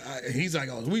 man, he's like,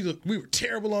 oh, we were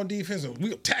terrible on defense. We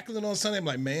were tackling on Sunday. I'm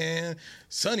like, man,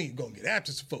 Sonny going to get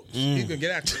after some folks. He's going to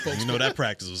get after some folks. You know that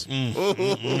practice was. They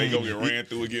going to get ran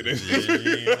through again.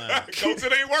 Coach,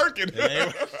 it ain't working.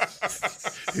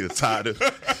 He's tired of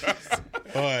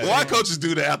why coaches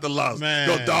do that after loss? Man.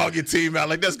 Go dog your team out.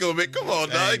 Like, let's go, man. Come on,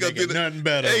 dog. Ain't gonna get nothing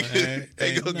better.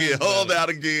 Ain't gonna get hauled out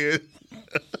again.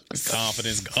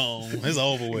 Confidence gone. It's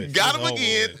over with. Got him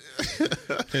again.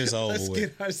 It's over Let's with.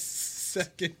 get our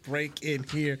second break in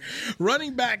here.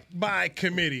 Running back by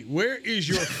committee. Where is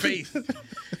your faith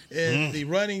in the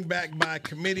running back by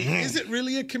committee? Is it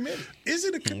really a committee? Is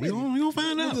it a committee? We're going to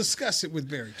find out. We'll discuss it with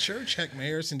Barry Church, Heckma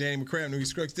Harrison, Danny McCray, Newey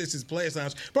Scruggs. This is Players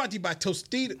Lounge, brought to you by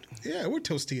Tostitos. Yeah, we're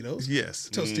Tostitos. Yes.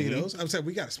 Tostitos. I'm saying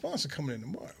we got a sponsor coming in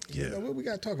tomorrow. Yeah. We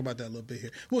got to talk about that a little bit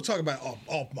here. We'll talk about it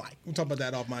off mic. We'll talk about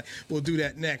that off mic. We'll do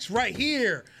that next, right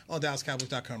here on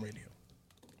DallasCowboys.com radio.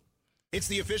 It's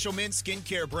the official men's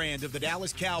skincare brand of the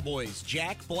Dallas Cowboys,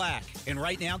 Jack Black. And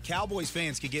right now, Cowboys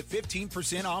fans can get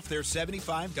 15% off their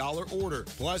 $75 order.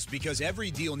 Plus, because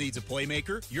every deal needs a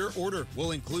playmaker, your order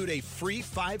will include a free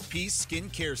 5-piece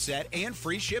skincare set and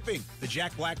free shipping. The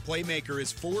Jack Black Playmaker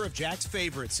is 4 of Jack's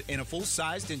favorites and a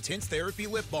full-sized intense therapy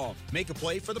lip balm. Make a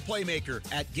play for the Playmaker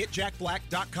at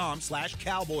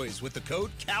getjackblack.com/Cowboys with the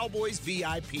code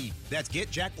CowboysVIP. That's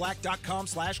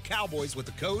getjackblack.com/Cowboys with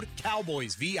the code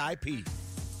CowboysVIP.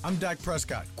 I'm Dak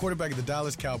Prescott, quarterback of the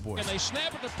Dallas Cowboys. And they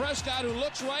snap it to Prescott, who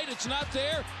looks right. It's not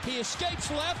there. He escapes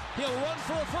left. He'll run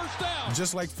for a first down.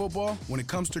 Just like football, when it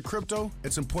comes to crypto,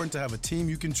 it's important to have a team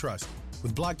you can trust.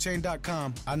 With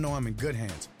blockchain.com, I know I'm in good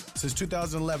hands. Since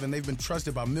 2011, they've been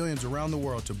trusted by millions around the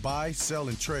world to buy, sell,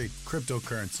 and trade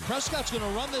cryptocurrency. Prescott's going to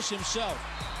run this himself.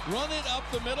 Run it up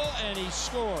the middle, and he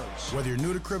scores. Whether you're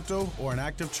new to crypto or an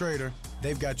active trader,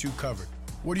 they've got you covered.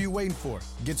 What are you waiting for?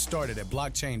 Get started at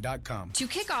blockchain.com. To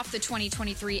kick off the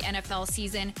 2023 NFL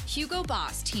season, Hugo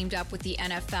Boss teamed up with the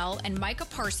NFL and Micah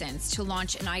Parsons to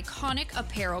launch an iconic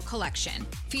apparel collection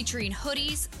featuring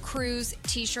hoodies, crews,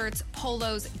 t-shirts,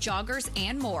 polos, joggers,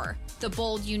 and more. The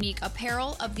bold, unique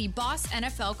apparel of the Boss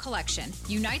NFL collection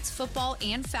unites football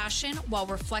and fashion while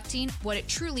reflecting what it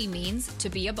truly means to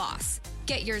be a boss.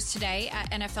 Get yours today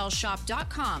at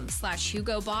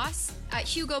nflshop.com/HugoBoss, at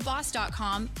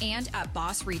HugoBoss.com, and at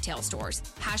Boss retail stores.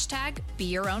 #Be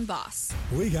your own boss.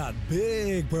 We got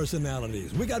big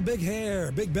personalities. We got big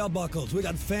hair, big belt buckles. We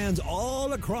got fans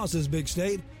all across this big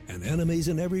state and enemies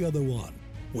in every other one.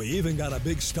 We even got a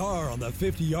big star on the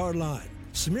 50-yard line.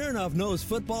 Smirnoff knows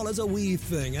football is a we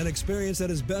thing, an experience that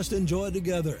is best enjoyed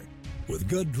together. With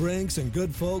good drinks and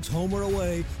good folks home or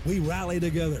away, we rally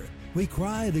together. We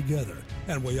cry together,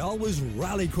 and we always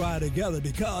rally cry together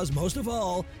because, most of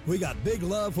all, we got big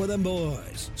love for them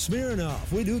boys. Smirnoff,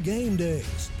 we do game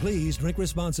days. Please drink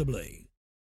responsibly.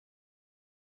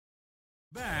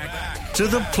 Back to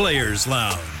the Players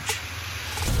Lounge.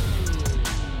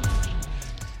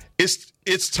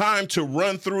 It's time to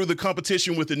run through the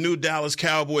competition with the new Dallas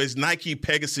Cowboys Nike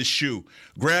Pegasus shoe.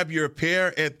 Grab your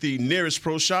pair at the nearest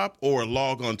pro shop or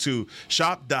log on to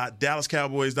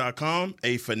shop.dallascowboys.com,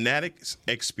 a Fanatics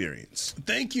experience.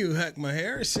 Thank you, Heckma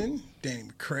Harrison, Danny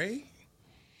McCray,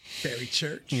 Barry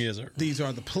Church. Yes, sir. These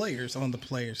are the players on the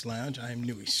Players Lounge. I am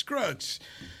Newey Scruggs.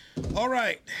 All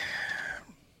right.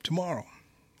 Tomorrow,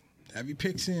 have your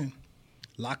picks in.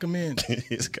 Lock them in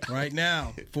right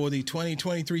now for the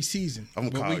 2023 season.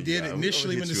 What we did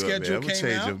initially when the schedule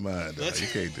came out. Your mind, you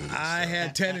can't do this. I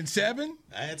had 10-7.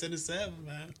 I had 10-7,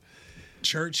 man.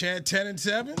 Church had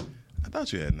 10-7. I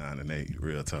thought you had 9-8.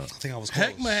 Real tough. I think I was close.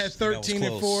 Heckma had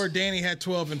 13-4. Danny had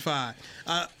 12-5.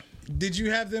 Did you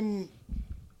have them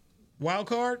wild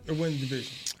card or win the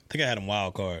division? I think I had him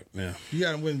wild card. Yeah. You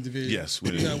got to win the division. Yes,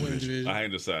 you got to win the division. I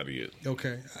ain't decided yet.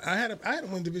 Okay, I had to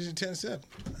win division 10-7.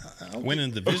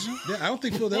 Winning the division? Yeah, I don't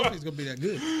think Philadelphia's gonna be that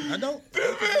good. I don't.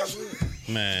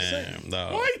 Man,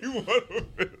 no. Why you want to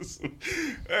miss?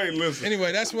 Hey, listen.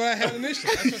 Anyway, that's what I had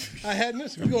initially.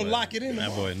 We're gonna lock it in.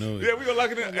 That boy knew it. Yeah, we're gonna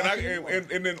lock it in.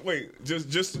 And then wait,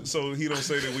 just so he don't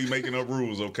say that we making up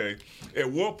rules, okay? At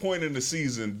what point in the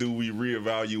season do we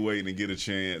reevaluate and get a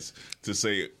chance to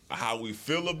say how we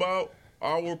feel about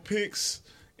our picks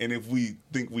and if we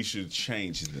think we should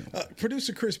change them?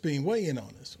 Producer Chris Bean, weigh in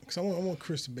on this because I want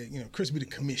Chris to be, Chris to be the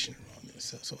commissioner on this.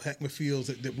 So Heckma feels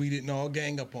that we didn't all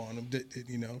gang up on him,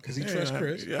 because he trusts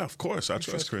Chris. Yeah, of course, I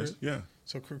trust Chris. Yeah.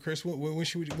 So Chris, when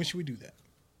should we do that?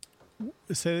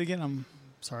 Say it again. I'm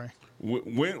sorry.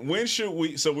 When should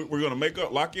we? So we're going to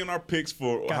lock in our picks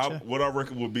for what our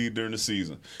record will be during the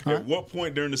season. At what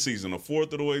point during the season, a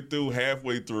fourth of the way through,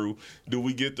 halfway through, do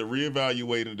we get to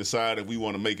reevaluate and decide if we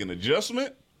want to make an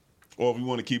adjustment or if we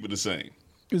want to keep it the same?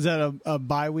 Is that a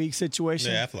bye week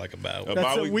situation? Yeah, I feel like a bye week.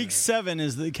 That's week 7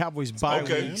 is the Cowboys bye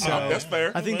week. So that's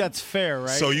fair. I think that's fair, right?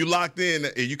 So you locked in.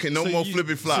 You can no more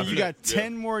flippy floppy. So you got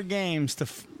 10 more games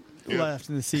left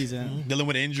in the season. Dealing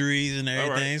with injuries and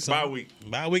everything. Right. So bye week.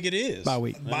 Bye week it is. Bye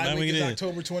week. Bye week is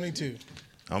October 22.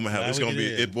 I'm gonna have it's gonna be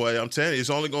it, boy. I'm telling you, it's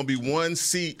only gonna be one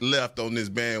seat left on this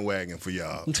bandwagon for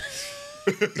y'all.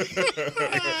 Gotta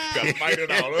fight it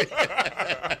out.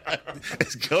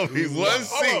 It's gonna be one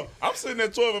seat. I'm sitting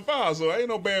at 12-5, so ain't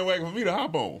no bandwagon for me to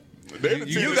hop on.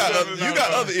 You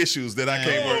got other issues that I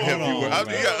can't help you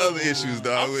with. You got other issues,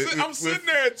 dog. I'm sitting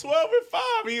there at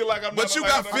 12-5. He like I'm. But you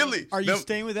got Philly. Are you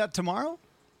staying with that tomorrow?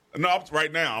 No,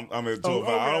 right now I'm at 12-5.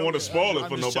 I don't want to spoil it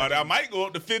for nobody. Checking. I might go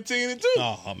up to 15-2.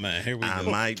 Oh man, here we go. I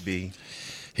might be.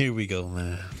 Here we go,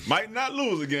 man. Might not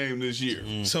lose a game this year.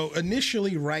 So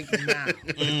initially, right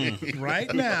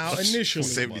now, initially,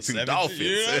 72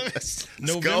 Dolphins.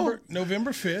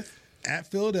 November 5th at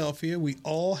Philadelphia, we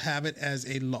all have it as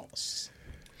a loss.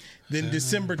 Then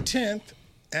December 10th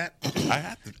at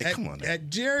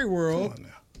Jerry World,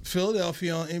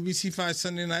 Philadelphia on NBC5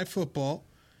 Sunday Night Football.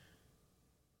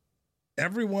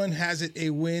 Everyone has it a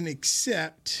win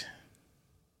except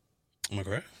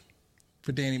Okay.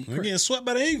 for Danny We're McCray. getting swept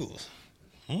by the Eagles.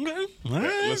 Okay. All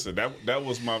right. Listen, that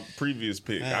was my previous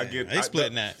pick. They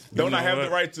splitting that. Don't I have the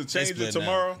right to change it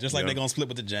tomorrow? Just like they're gonna split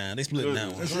with the Giants. They splitting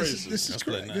that one. This is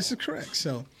correct. This is correct.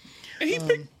 So and he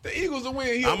picked the Eagles to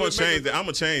win. I'm gonna change that. I'm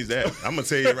gonna change that. I'm gonna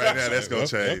tell you right now. That's gonna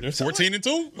change.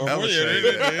 14-2. I'm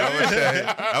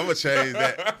gonna change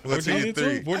that.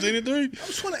 14-3. 14-3. I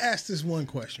just want to ask this one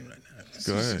question right now.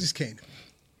 Go ahead. Just came.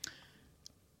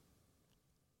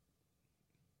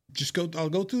 I'll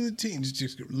go through the teams.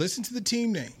 Just listen to the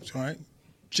team names, all right?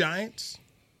 Giants,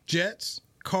 Jets,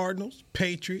 Cardinals,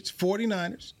 Patriots,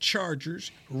 49ers,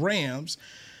 Chargers, Rams,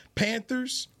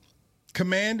 Panthers,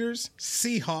 Commanders,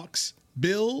 Seahawks,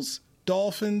 Bills,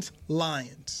 Dolphins,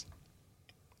 Lions.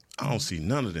 I don't see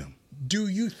none of them. Do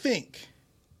you think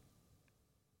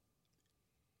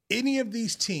any of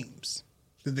these teams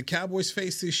that the Cowboys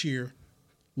face this year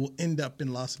will end up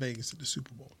in Las Vegas at the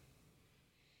Super Bowl?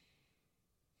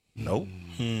 Nope.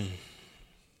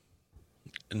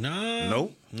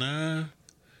 Nope. Nah.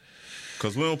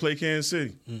 Because we don't play Kansas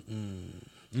City.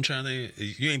 I'm trying to.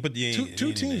 You ain't put the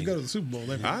two teams go to the Super Bowl.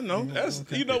 I know.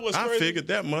 You know what's crazy? I figured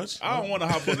that much. I don't want to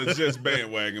hop on the Jets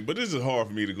bandwagon, but this is hard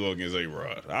for me to go against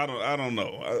A-Rod. I don't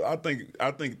know. I think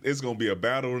it's going to be a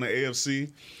battle in the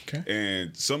AFC,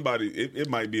 and somebody it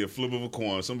might be a flip of a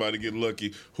coin. Somebody get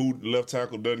lucky. Who left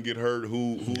tackle doesn't get hurt?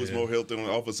 Who is more healthy on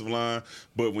the offensive line?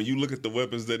 But when you look at the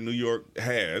weapons that New York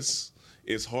has,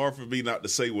 it's hard for me not to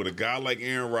say with a guy like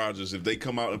Aaron Rodgers, if they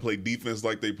come out and play defense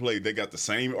like they played, they got the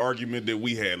same argument that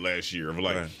we had last year of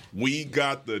like, we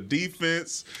got the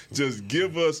defense, just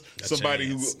give us somebody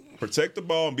who protect the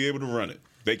ball and be able to run it.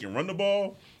 They can run the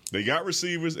ball, they got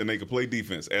receivers, and they can play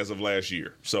defense as of last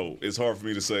year. So it's hard for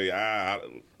me to say,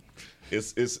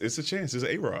 it's a chance. It's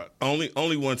an A-Rod.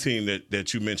 Only one team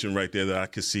that you mentioned right there that I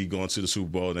could see going to the Super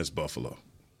Bowl, and that's Buffalo.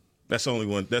 That's the only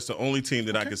one. That's the only team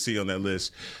that I can see on that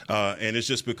list, and it's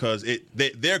just because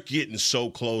they're getting so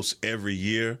close every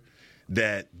year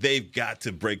that they've got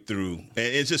to break through, and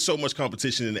it's just so much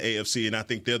competition in the AFC, and I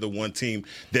think they're the one team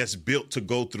that's built to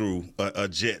go through a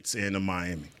Jets and a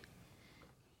Miami.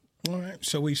 All right,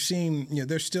 so we've seen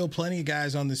there's still plenty of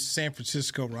guys on the San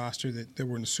Francisco roster that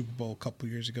were in the Super Bowl a couple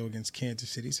of years ago against Kansas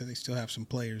City, so they still have some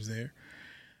players there.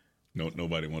 No,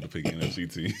 nobody wanted to pick an NFC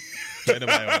team.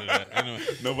 Nobody wanted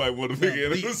that. Nobody wanted to pick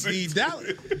an NFC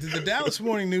team. The Dallas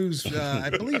Morning News, I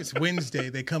believe it's Wednesday,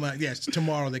 they come out. Yes,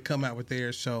 tomorrow they come out with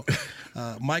theirs. So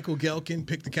Michael Gehlken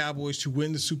picked the Cowboys to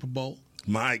win the Super Bowl.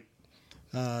 Mike.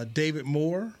 David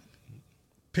Moore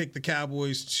picked the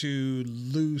Cowboys to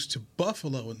lose to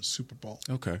Buffalo in the Super Bowl.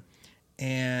 Okay.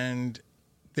 And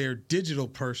their digital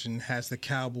person has the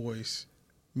Cowboys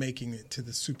making it to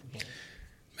the Super Bowl.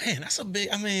 Man, that's a big.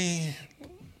 I mean,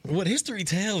 what history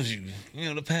tells you,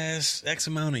 the past X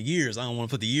amount of years. I don't want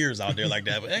to put the years out there like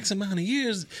that, but X amount of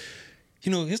years,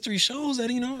 history shows that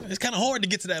it's kind of hard to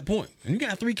get to that point. And you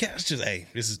got 3 cats. Just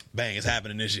it's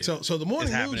happening this year. So the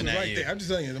morning news is right there. I'm just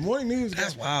telling you, the morning news.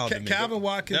 That's wild. Calvin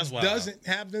Watkins doesn't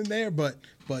have them there, but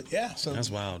yeah. So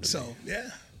that's wild. So yeah,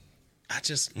 I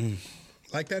just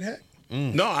like that hack.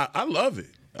 No, I love it.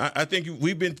 I think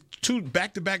we've been 2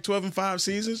 back-to-back 12-5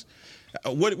 seasons.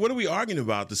 What are we arguing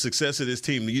about? The success of this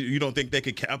team? You don't think they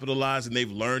could capitalize and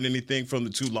they've learned anything from the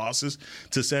 2 losses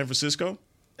to San Francisco?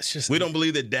 We don't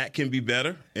believe that Dak can be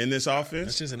better in this offense?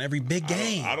 It's just in every big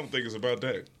game. I don't think it's about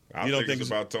that. I think it's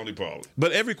about Tony Pollard.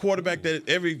 But every quarterback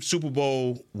every Super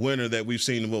Bowl winner that we've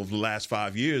seen over the last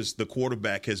 5 years, the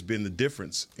quarterback has been the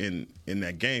difference in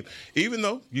that game. Even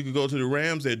though you could go to the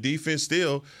Rams, their defense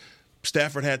still,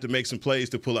 Stafford had to make some plays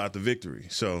to pull out the victory.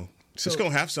 So it's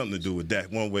going to have something to do with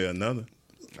that one way or another.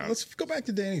 Let's go back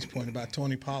to Danny's point about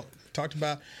Tony Pollard. We talked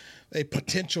about a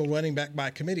potential running back by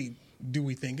committee. Do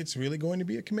we think it's really going to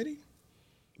be a committee?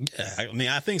 Yeah, I mean,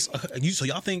 I think so.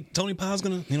 Y'all think Tony Pollard's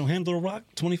gonna, handle the rock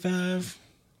 25?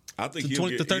 I think to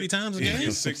 20 to 30 times a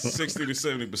game. 60 to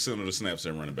 70% of the snaps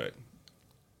at running back.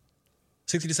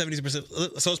 60 to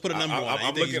 70%. So let's put a number on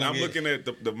it. I'm looking at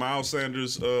the Miles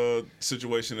Sanders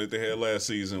situation that they had last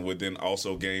season with then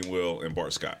also Gainwell and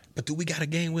Bart Scott. But do we got a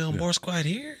Gainwell and Bart Scott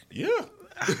here? Yeah.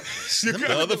 The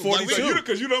other 42.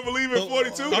 Because you don't believe in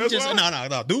 42? No. Deuce,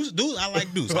 I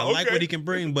like Deuce. I like what he can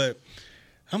bring, but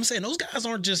I'm saying those guys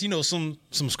aren't just, some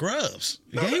scrubs.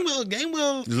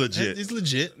 Gainwell legit. He's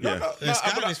legit. Yeah. And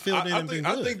Scott is filled in and been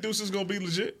good. I think Deuce is going to be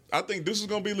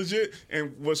legit.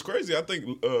 And what's crazy, I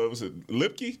think, was it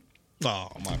Lipke? Oh,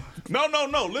 my.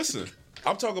 No. Listen.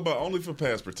 I'm talking about only for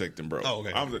pass protecting, bro. Oh,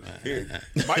 okay.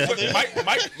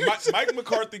 Mike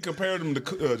McCarthy compared him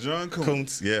to John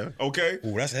Kuntz. Yeah. Okay.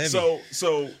 Ooh, that's heavy.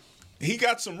 So he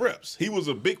got some reps. He was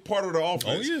a big part of the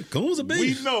offense. Oh, yeah. Kuntz was a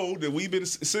beast. We know that we've been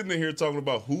sitting in here talking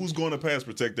about who's going to pass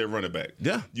protect their running back.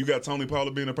 Yeah. You got Tony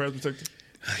Pollard being a pass protector?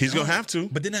 He's going to have to.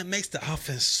 But then that makes the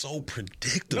offense so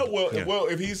predictable. No, well,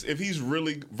 if he's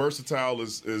really versatile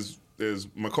as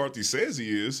McCarthy says he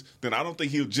is, then I don't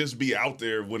think he'll just be out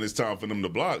there when it's time for them to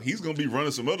block. He's going to be running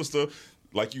some other stuff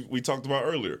like we talked about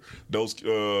earlier. Those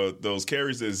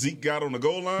carries that Zeke got on the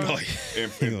goal line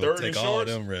and third and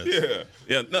shorts.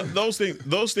 Yeah. No, those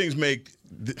things make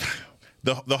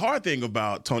the hard thing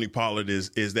about Tony Pollard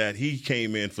is that he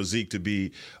came in for Zeke to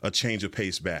be a change of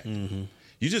pace back. Mm-hmm.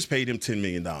 You just paid him $10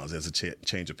 million as a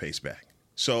change of pace back.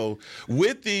 So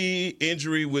with the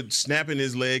injury, with snapping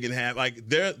his leg in half,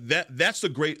 that's the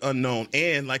great unknown.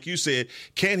 And like you said,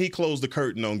 can he close the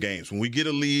curtain on games? When we get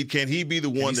a lead, can he be the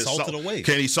one that salt it away?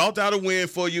 Can he salt out a win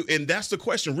for you? And that's the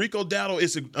question. Rico Dowdle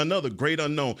is another great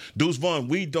unknown. Deuce Vaughn,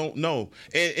 we don't know.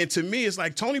 And to me, it's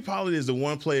like Tony Pollard is the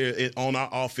one player on our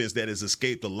offense that has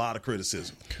escaped a lot of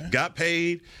criticism. Okay. Got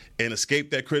paid and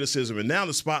escaped that criticism. And now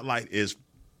the spotlight is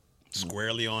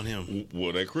squarely on him.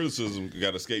 Well, that criticism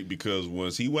got escaped because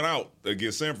once he went out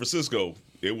against San Francisco,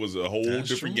 it was a whole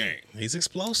different game. He's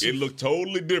explosive. It looked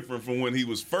totally different from when he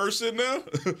was first in there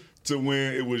to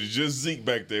when it was just Zeke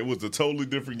back there. It was a totally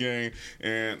different game,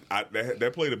 and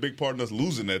that played a big part in us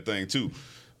losing that thing too.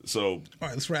 So, all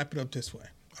right, let's wrap it up this way.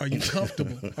 Are you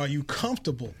comfortable? Are you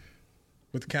comfortable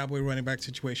with the Cowboy running back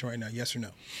situation right now? Yes or no?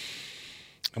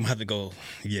 I'm gonna have to go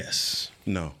yes.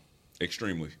 No.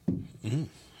 Extremely. Mm-hmm.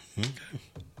 Okay.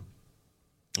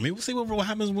 I mean, we'll see what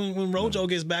happens when Rojo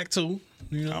gets back too.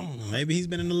 Maybe he's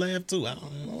been in the lab too. I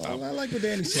don't know. I like what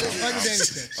Danny said.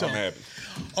 So, I'm happy.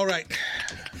 All right.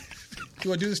 You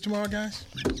want to do this tomorrow, guys?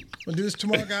 Want to do this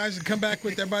tomorrow, guys? And come back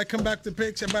with everybody. Come back to the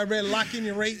picks. Everybody ready to lock in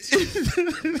your rates?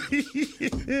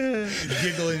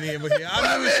 Giggling here, but here.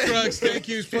 I'm Louis Scruggs. Thank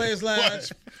you, Players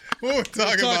Lounge. We'll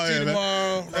talk about to you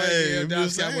tomorrow. Right here,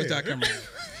 DallasCowboys.com.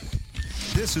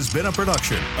 This has been a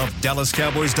production of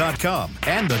DallasCowboys.com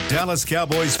and the Dallas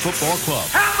Cowboys Football Club.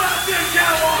 How about this,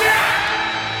 Cowboys? Yeah!